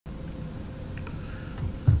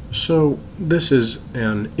So this is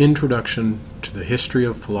an introduction to the history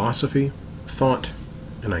of philosophy, thought,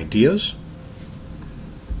 and ideas.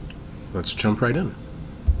 Let's jump right in.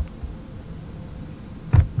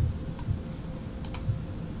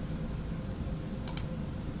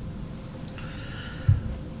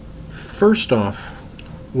 First off,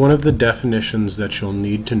 one of the definitions that you'll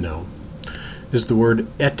need to know is the word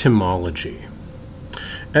etymology.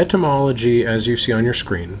 Etymology, as you see on your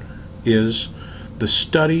screen, is the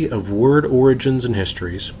study of word origins and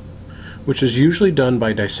histories, which is usually done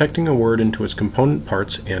by dissecting a word into its component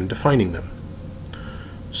parts and defining them.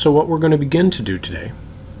 So what we're going to begin to do today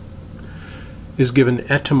is give an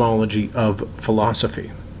etymology of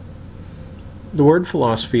philosophy. The word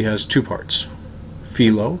philosophy has two parts: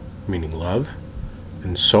 philo, meaning love,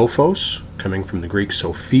 and sophos, coming from the Greek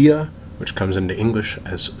sophia, which comes into English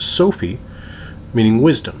as Sophie, meaning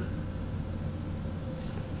wisdom.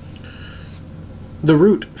 The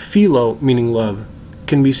root philo, meaning love,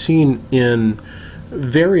 can be seen in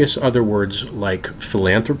various other words like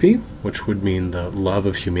philanthropy, which would mean the love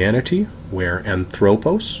of humanity, where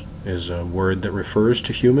anthropos is a word that refers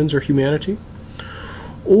to humans or humanity,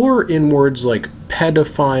 or in words like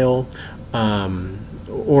pedophile,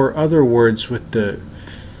 or other words with the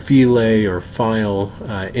phile or phile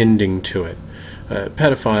ending to it.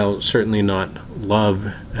 Pedophile, certainly not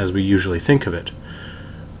love as we usually think of it,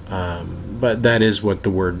 but that is what the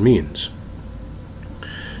word means.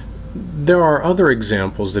 There are other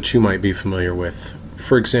examples that you might be familiar with.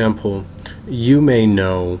 For example, you may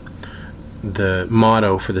know the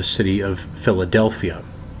motto for the city of Philadelphia,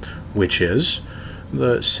 which is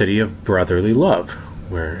the city of brotherly love,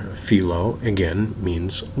 where philo again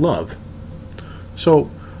means love. So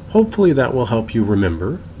hopefully that will help you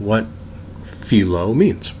remember what philo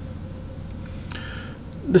means.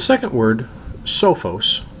 The second word,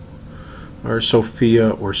 sophos, or Sophia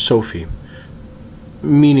or Sophie,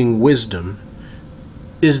 meaning wisdom,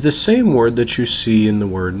 is the same word that you see in the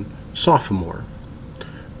word sophomore,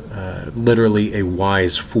 literally a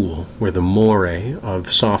wise fool, where the more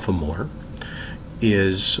of sophomore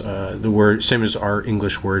is the word, same as our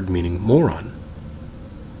English word meaning moron.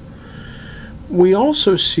 We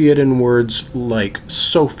also see it in words like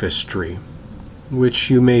sophistry, which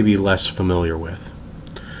you may be less familiar with.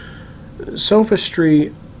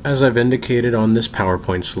 Sophistry, as I've indicated on this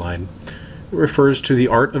PowerPoint slide, refers to the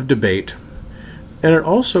art of debate, and it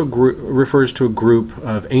also refers to a group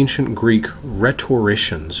of ancient Greek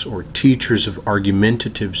rhetoricians, or teachers of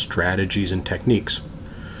argumentative strategies and techniques.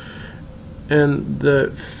 And the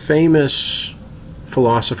famous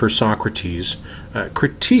philosopher Socrates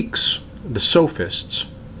critiques the sophists,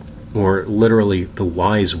 or literally the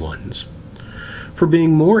wise ones, for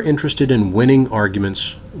being more interested in winning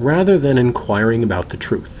arguments rather than inquiring about the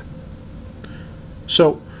truth.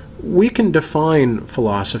 So we can define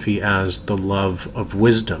philosophy as the love of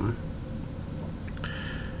wisdom,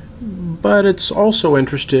 but it's also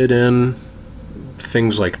interested in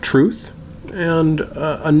things like truth and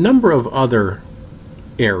a number of other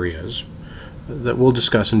areas that we'll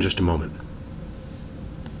discuss in just a moment.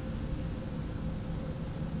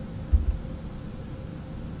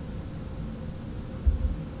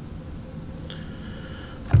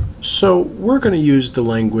 So we're going to use the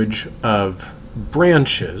language of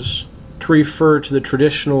branches to refer to the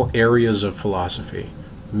traditional areas of philosophy: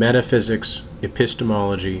 metaphysics,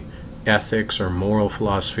 epistemology, ethics or moral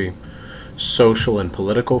philosophy, social and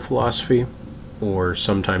political philosophy, or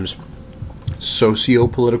sometimes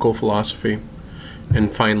socio-political philosophy,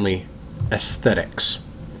 and finally aesthetics.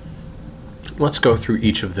 Let's go through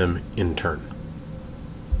each of them in turn.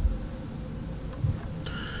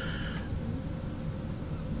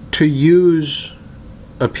 To use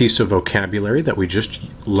a piece of vocabulary that we just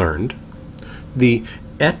learned, the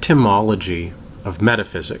etymology of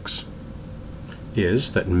metaphysics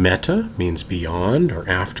is that meta means beyond or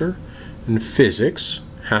after, and physics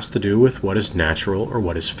has to do with what is natural or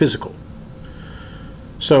what is physical.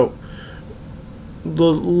 So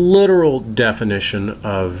the literal definition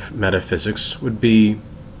of metaphysics would be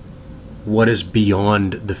what is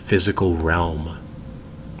beyond the physical realm.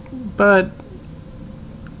 But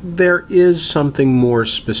there is something more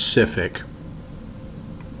specific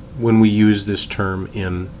when we use this term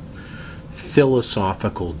in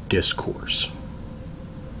philosophical discourse.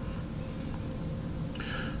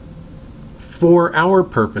 For our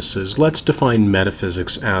purposes, let's define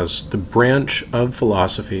metaphysics as the branch of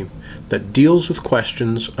philosophy that deals with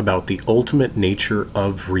questions about the ultimate nature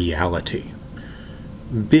of reality.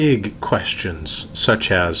 Big questions such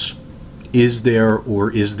as, is there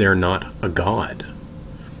or is there not a God?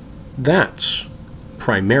 That's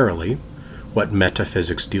primarily what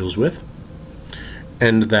metaphysics deals with.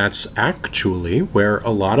 And that's actually where a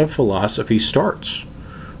lot of philosophy starts,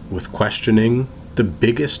 with questioning the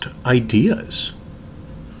biggest ideas.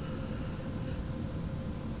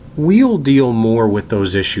 We'll deal more with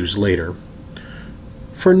those issues later.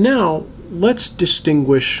 For now, let's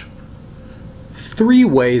distinguish three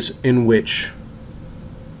ways in which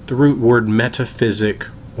the root word metaphysic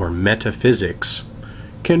or metaphysics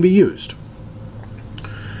can be used.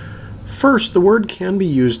 First, the word can be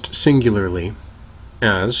used singularly,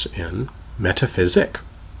 as in metaphysic.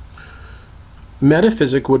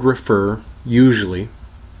 Metaphysic would refer, usually,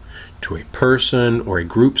 to a person or a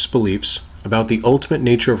group's beliefs about the ultimate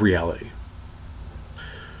nature of reality.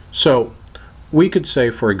 So, we could say,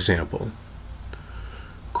 for example,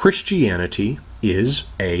 Christianity is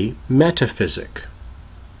a metaphysic,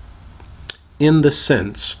 in the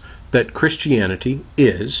sense that Christianity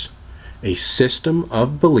is a system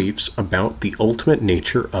of beliefs about the ultimate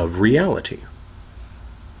nature of reality.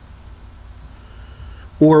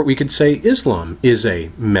 Or we could say Islam is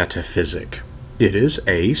a metaphysic. It is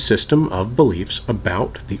a system of beliefs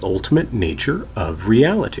about the ultimate nature of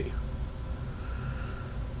reality.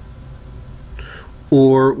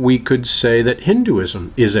 Or we could say that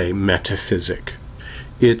Hinduism is a metaphysic.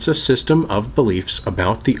 It's a system of beliefs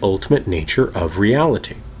about the ultimate nature of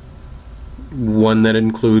reality. One that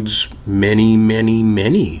includes many, many,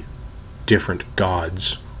 many different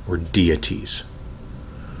gods or deities.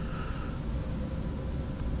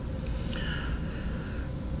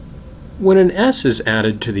 When an S is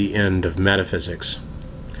added to the end of metaphysics,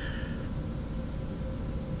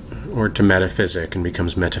 or to metaphysic and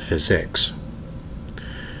becomes metaphysics,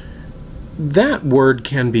 that word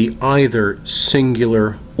can be either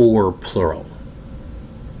singular or plural.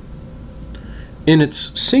 In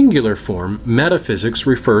its singular form, metaphysics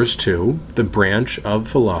refers to the branch of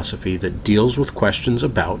philosophy that deals with questions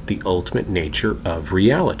about the ultimate nature of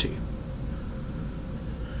reality.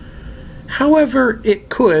 However, it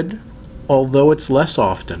could, although it's less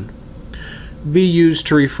often, be used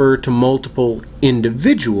to refer to multiple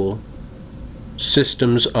individual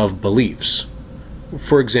systems of beliefs.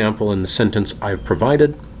 For example, in the sentence I've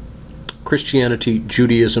provided, Christianity,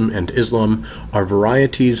 Judaism, and Islam are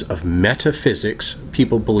varieties of metaphysics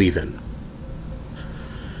people believe in.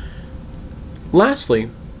 Lastly,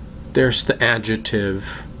 there's the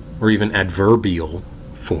adjective or even adverbial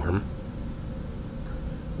form,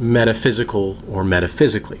 metaphysical or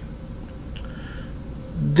metaphysically.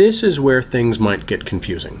 This is where things might get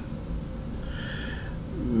confusing.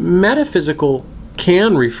 Metaphysical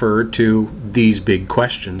can refer to these big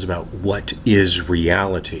questions about what is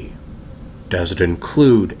reality. Does it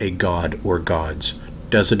include a god or gods?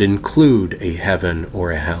 Does it include a heaven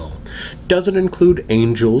or a hell? Does it include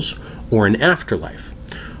angels or an afterlife?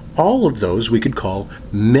 All of those we could call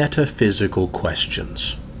metaphysical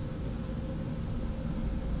questions.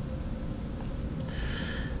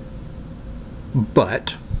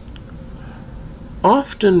 But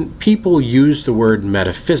often people use the word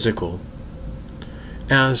metaphysical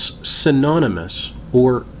as synonymous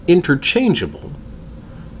or interchangeable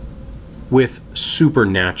with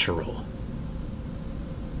supernatural.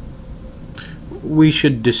 We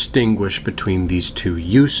should distinguish between these two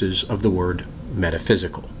uses of the word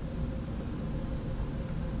metaphysical.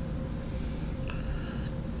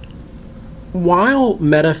 While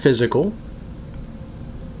metaphysical,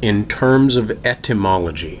 in terms of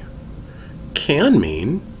etymology, can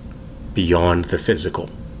mean beyond the physical,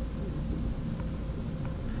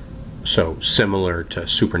 so similar to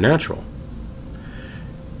supernatural,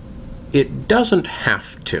 it doesn't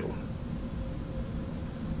have to.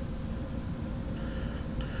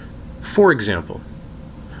 For example,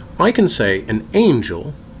 I can say an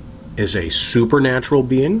angel is a supernatural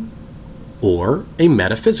being or a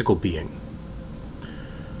metaphysical being.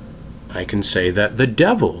 I can say that the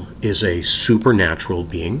devil is a supernatural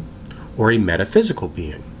being or a metaphysical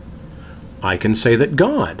being. I can say that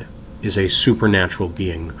God is a supernatural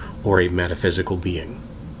being or a metaphysical being.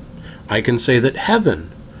 I can say that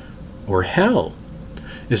heaven or hell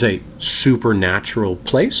is a supernatural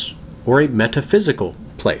place or a metaphysical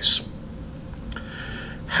place.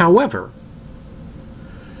 However,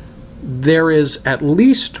 there is at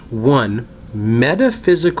least one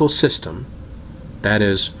metaphysical system, that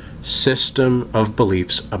is, system of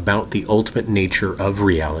beliefs about the ultimate nature of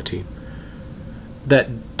reality,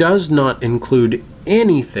 that does not include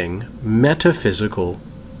anything metaphysical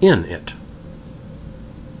in it.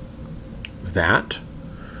 That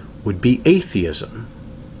would be atheism.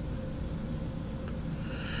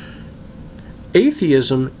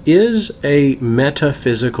 Atheism is a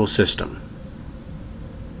metaphysical system.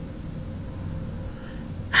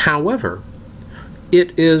 However,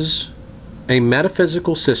 it is a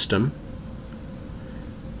metaphysical system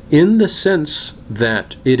in the sense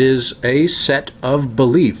that it is a set of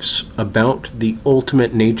beliefs about the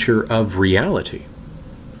ultimate nature of reality.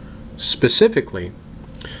 Specifically,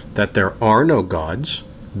 that there are no gods,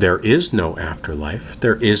 there is no afterlife,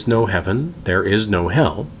 there is no heaven, there is no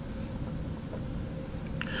hell.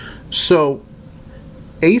 So,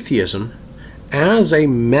 atheism, as a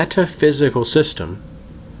metaphysical system,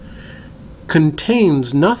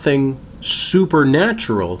 contains nothing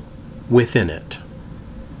supernatural within it.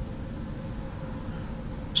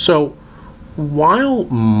 So, while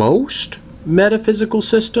most metaphysical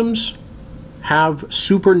systems have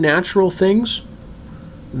supernatural things,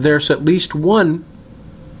 there's at least one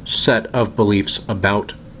set of beliefs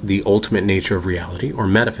about the ultimate nature of reality, or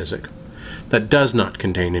metaphysic, that does not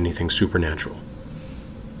contain anything supernatural.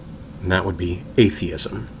 And that would be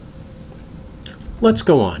atheism. Let's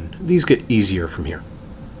go on. These get easier from here.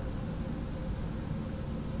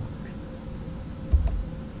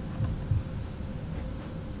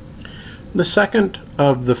 The second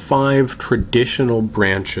of the 5 traditional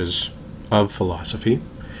branches of philosophy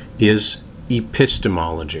is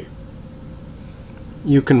epistemology.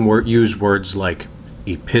 You can use words like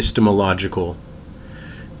epistemological,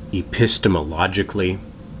 epistemologically,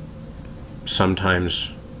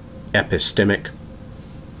 sometimes epistemic.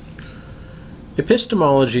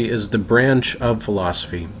 Epistemology is the branch of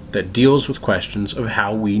philosophy that deals with questions of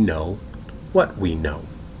how we know what we know.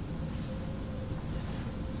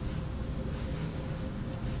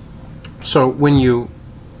 So when you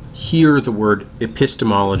hear the word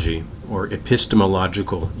epistemology or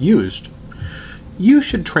epistemological used, you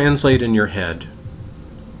should translate in your head,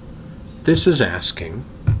 this is asking,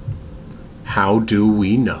 how do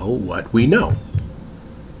we know what we know?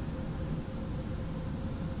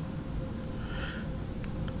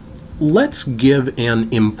 Let's give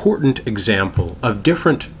an important example of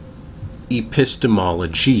different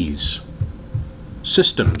epistemologies,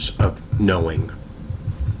 systems of knowing.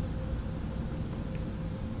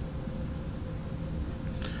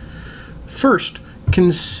 First,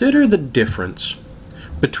 consider the difference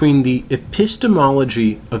between the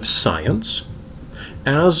epistemology of science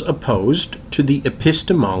as opposed to the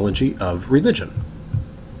epistemology of religion.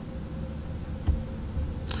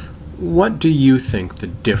 What do you think the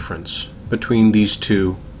difference between these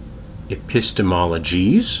two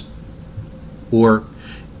epistemologies or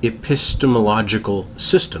epistemological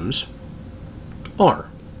systems are?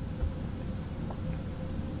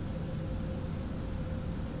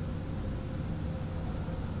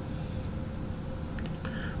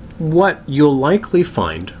 What you'll likely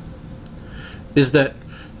find is that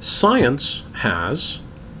science has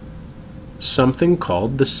something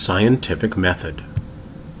called the scientific method.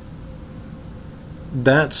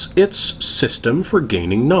 That's its system for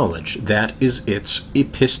gaining knowledge. That is its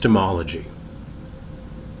epistemology.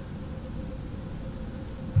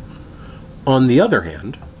 On the other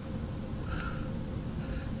hand,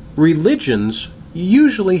 religions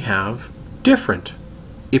usually have different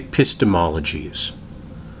epistemologies.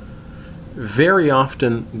 Very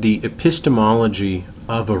often, the epistemology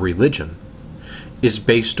of a religion is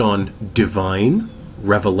based on divine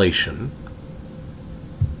revelation,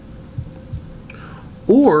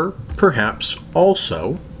 or perhaps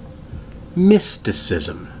also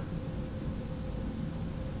mysticism.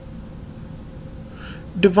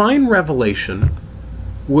 Divine revelation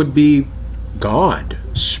would be God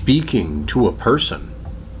speaking to a person.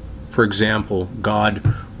 For example, God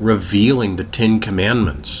revealing the 10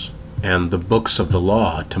 Commandments and the books of the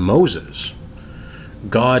law to Moses.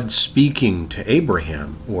 God speaking to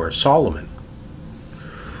Abraham or Solomon.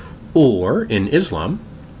 Or, in Islam,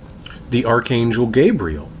 the Archangel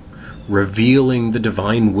Gabriel revealing the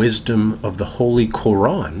divine wisdom of the Holy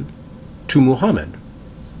Quran to Muhammad.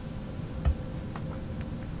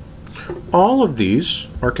 All of these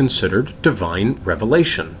are considered divine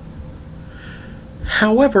revelation.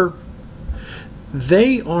 However,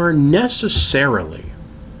 they are necessarily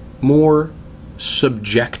more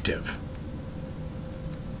subjective.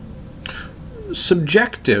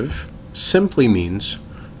 Subjective simply means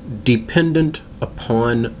dependent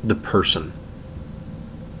upon the person,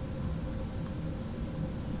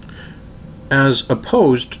 as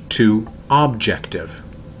opposed to objective,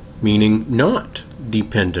 meaning not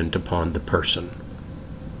dependent upon the person.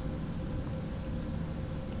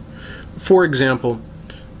 For example,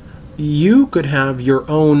 you could have your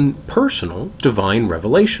own personal divine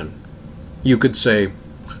revelation. You could say,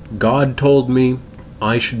 God told me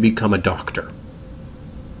I should become a doctor.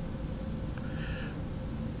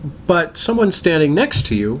 But someone standing next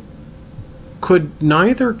to you could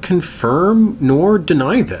neither confirm nor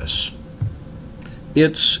deny this.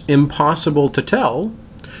 It's impossible to tell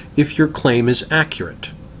if your claim is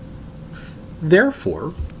accurate.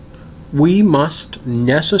 Therefore, we must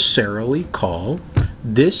necessarily call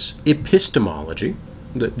this epistemology,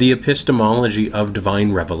 the epistemology of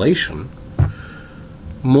divine revelation,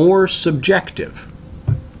 more subjective.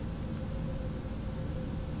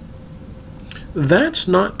 That's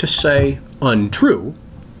not to say untrue,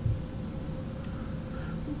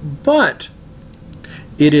 but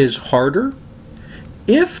it is harder,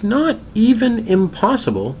 if not even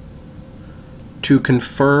impossible, to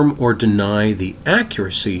confirm or deny the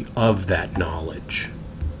accuracy of that knowledge.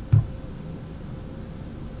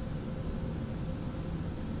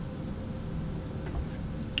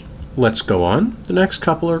 Let's go on. The next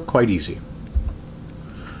couple are quite easy.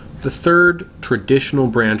 The third traditional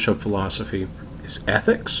branch of philosophy is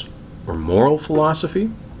ethics, or moral philosophy.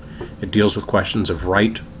 It deals with questions of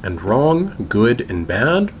right and wrong, good and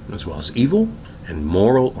bad, as well as evil, and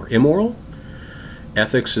moral or immoral.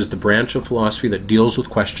 Ethics is the branch of philosophy that deals with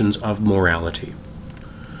questions of morality.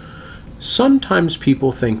 Sometimes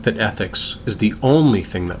people think that ethics is the only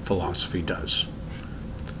thing that philosophy does.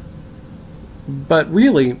 But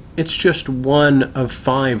really, it's just one of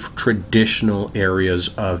 5 traditional areas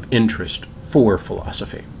of interest for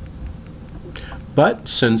philosophy. But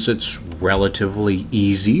since it's relatively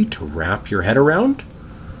easy to wrap your head around,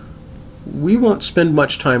 we won't spend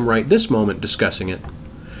much time right this moment discussing it.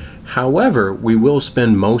 However, we will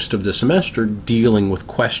spend most of the semester dealing with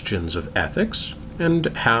questions of ethics and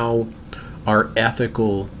how our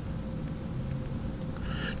ethical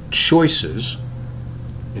choices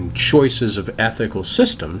and choices of ethical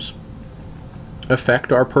systems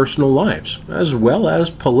affect our personal lives as well as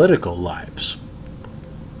political lives.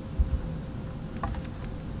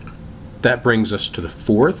 That brings us to the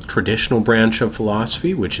 4th traditional branch of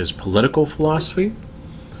philosophy, which is political philosophy,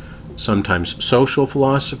 sometimes social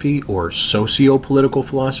philosophy or socio-political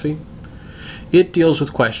philosophy. It deals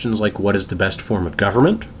with questions like what is the best form of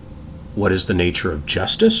government, what is the nature of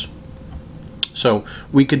justice. So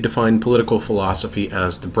we could define political philosophy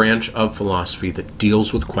as the branch of philosophy that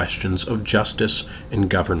deals with questions of justice and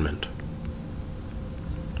government.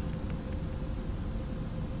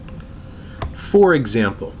 For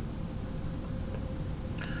example,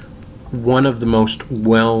 one of the most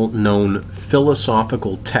well-known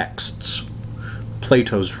philosophical texts,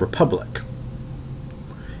 Plato's Republic,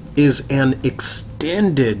 is an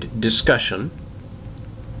extended discussion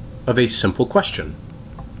of a simple question: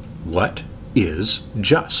 what is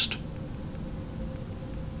just?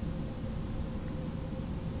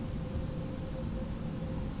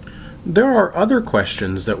 There are other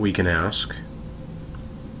questions that we can ask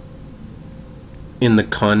in the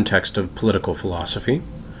context of political philosophy,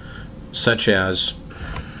 such as,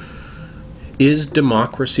 is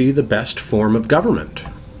democracy the best form of government?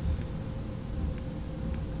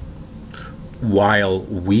 While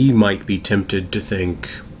we might be tempted to think,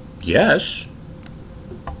 yes,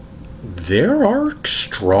 there are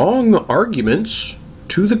strong arguments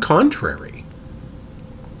to the contrary.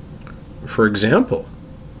 For example,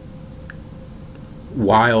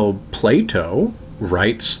 while Plato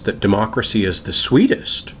writes that democracy is the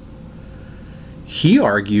sweetest, he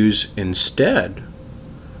argues instead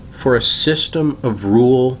for a system of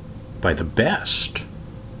rule by the best,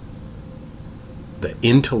 the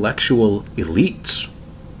intellectual elites,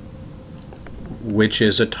 which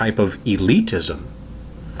is a type of elitism,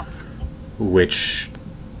 which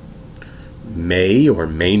may or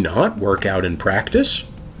may not work out in practice.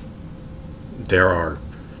 There are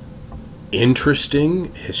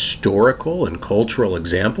interesting historical and cultural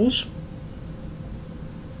examples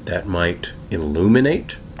that might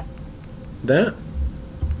illuminate that.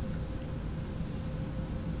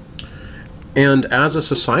 And as a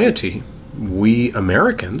society, we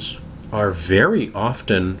Americans are very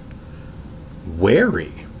often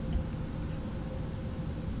wary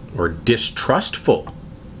or distrustful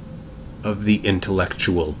of the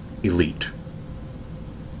intellectual elite.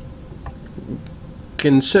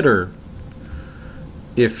 Consider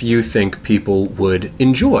if you think people would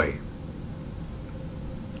enjoy,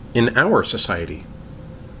 in our society,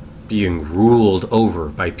 being ruled over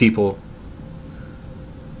by people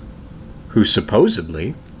who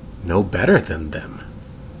supposedly know better than them.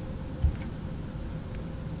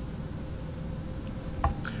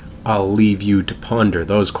 I'll leave you to ponder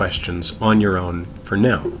those questions on your own for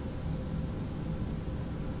now.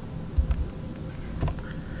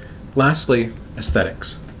 Lastly,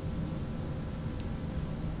 aesthetics.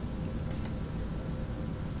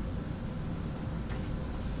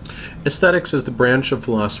 Aesthetics is the branch of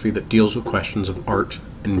philosophy that deals with questions of art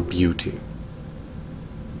and beauty.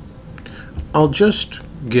 I'll just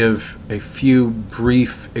give a few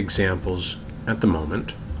brief examples at the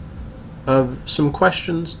moment of some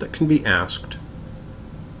questions that can be asked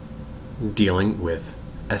dealing with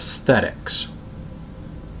aesthetics.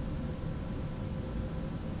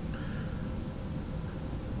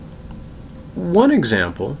 One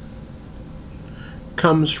example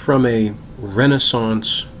comes from a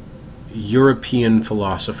Renaissance European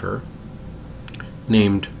philosopher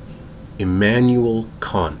named Immanuel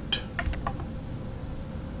Kant.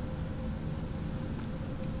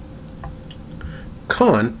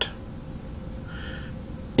 Kant,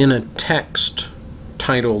 in a text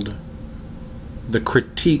titled The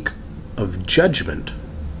Critique of Judgment,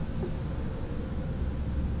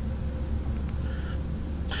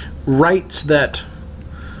 writes that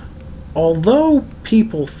although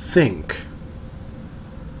people think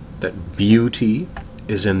that beauty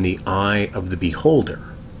is in the eye of the beholder,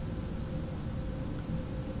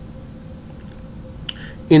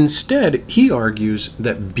 instead he argues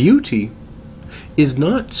that beauty is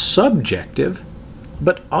not subjective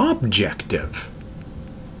but objective,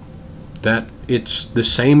 that it's the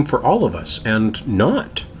same for all of us and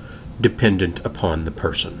not dependent upon the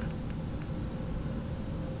person.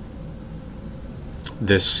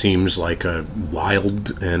 This seems like a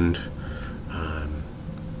wild and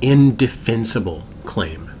indefensible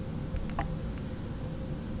claim.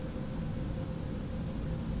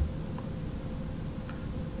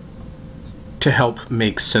 To help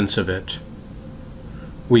make sense of it,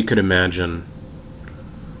 we could imagine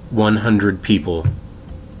 100 people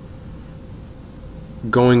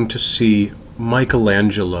going to see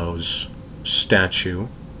Michelangelo's statue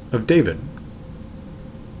of David.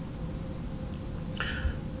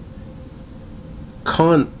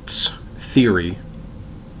 Kant's theory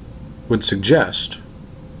would suggest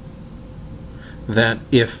that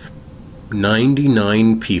if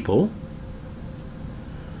 99 people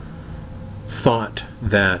thought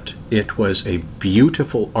that it was a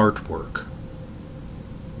beautiful artwork,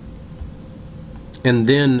 and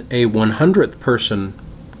then a 100th person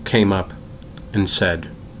came up and said,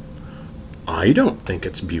 "I don't think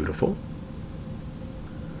it's beautiful,"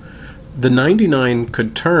 the 99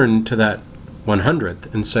 could turn to that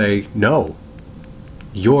 100th and say, "No,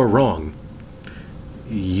 you're wrong.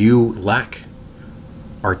 You lack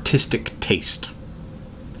artistic taste."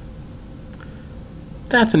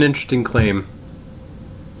 That's an interesting claim.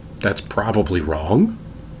 That's probably wrong.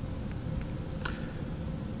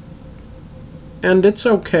 And it's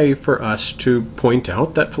okay for us to point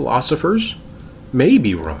out that philosophers may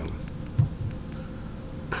be wrong.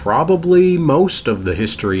 Probably most of the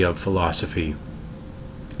history of philosophy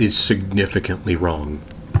is significantly wrong.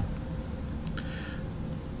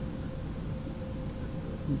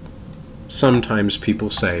 Sometimes people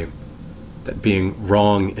say that being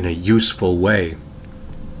wrong in a useful way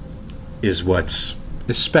is what's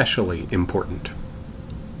especially important.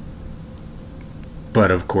 But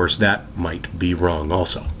of course that might be wrong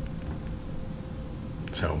also.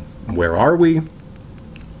 So where are we?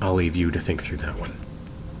 I'll leave you to think through that one.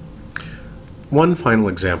 One final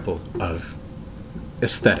example of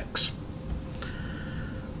aesthetics.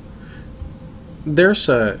 There's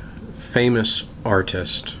a famous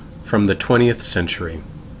artist from the 20th century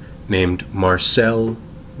named Marcel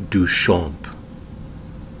Duchamp.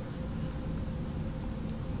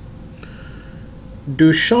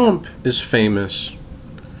 Duchamp is famous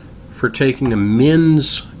for taking a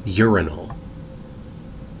men's urinal,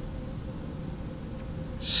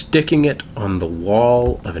 sticking it on the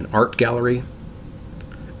wall of an art gallery,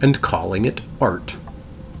 and calling it art.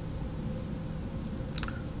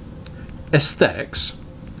 Aesthetics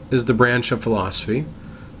is the branch of philosophy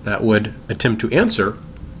that would attempt to answer,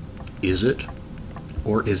 is it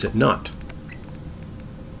or is it not?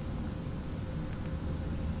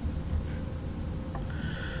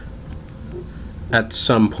 At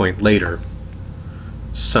some point later,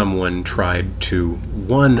 someone tried to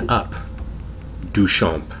one-up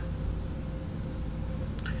Duchamp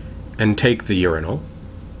and take the urinal,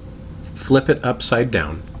 flip it upside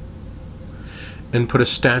down, and put a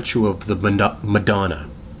statue of the Madonna,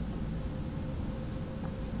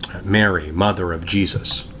 Mary, Mother of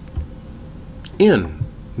Jesus, in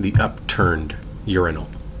the upturned urinal.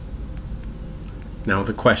 Now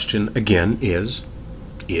the question again is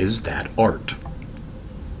that art?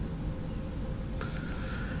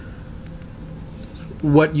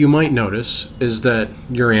 What you might notice is that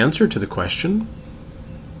your answer to the question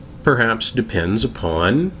perhaps depends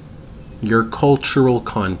upon your cultural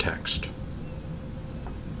context.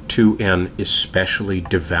 to an especially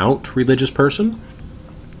devout religious person,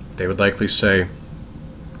 they would likely say,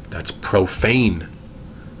 that's profane,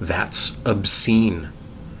 that's obscene,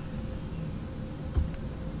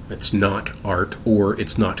 it's not art, or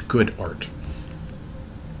it's not good art.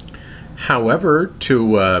 However,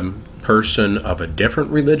 to a person of a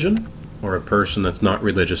different religion, or a person that's not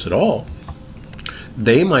religious at all,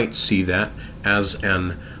 they might see that as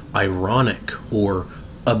an ironic or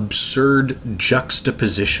absurd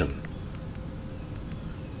juxtaposition,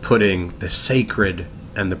 putting the sacred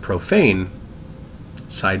and the profane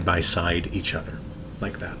side by side each other,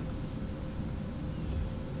 like that.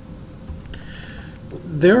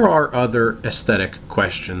 There are other aesthetic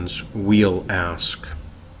questions we'll ask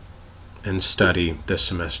and study this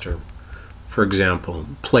semester. For example,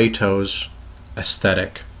 Plato's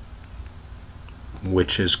aesthetic,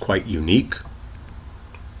 which is quite unique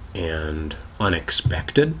and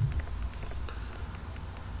unexpected,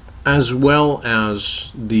 as well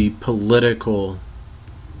as the political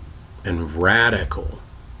and radical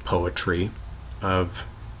poetry of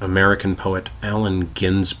American poet Allen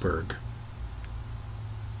Ginsberg.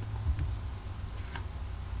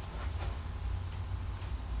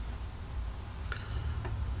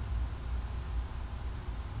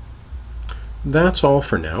 That's all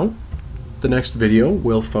for now. The next video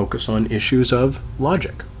will focus on issues of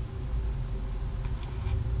logic.